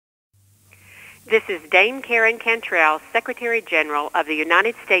This is Dame Karen Cantrell, Secretary General of the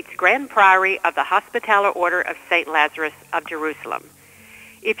United States Grand Priory of the Hospitaller Order of St. Lazarus of Jerusalem.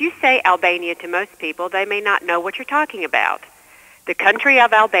 If you say Albania to most people, they may not know what you're talking about. The country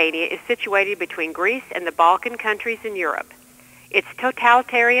of Albania is situated between Greece and the Balkan countries in Europe. Its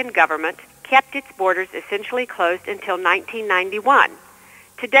totalitarian government kept its borders essentially closed until 1991.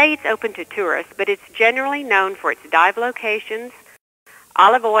 Today it's open to tourists, but it's generally known for its dive locations,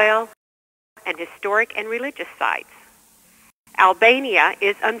 olive oil, and historic and religious sites. Albania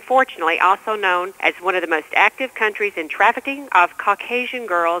is unfortunately also known as one of the most active countries in trafficking of Caucasian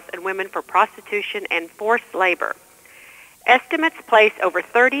girls and women for prostitution and forced labor. Estimates place over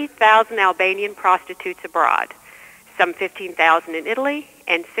 30,000 Albanian prostitutes abroad, some 15,000 in Italy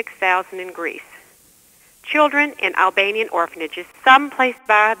and 6,000 in Greece. Children in Albanian orphanages, some placed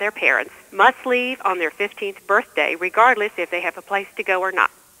by their parents, must leave on their 15th birthday regardless if they have a place to go or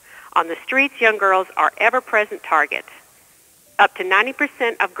not. On the streets, young girls are ever-present targets. Up to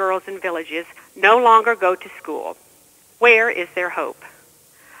 90% of girls in villages no longer go to school. Where is their hope?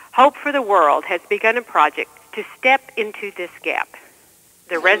 Hope for the World has begun a project to step into this gap.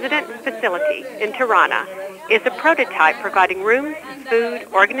 The resident facility in Tirana is a prototype providing rooms, food,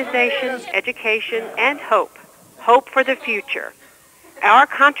 organization, education, and hope. Hope for the future. Our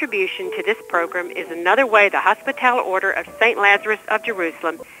contribution to this program is another way the Hospitaller Order of St. Lazarus of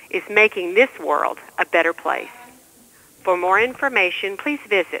Jerusalem is making this world a better place. For more information, please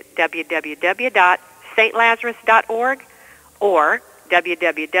visit www.stlazarus.org or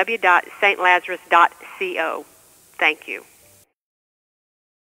www.stlazarus.co. Thank you.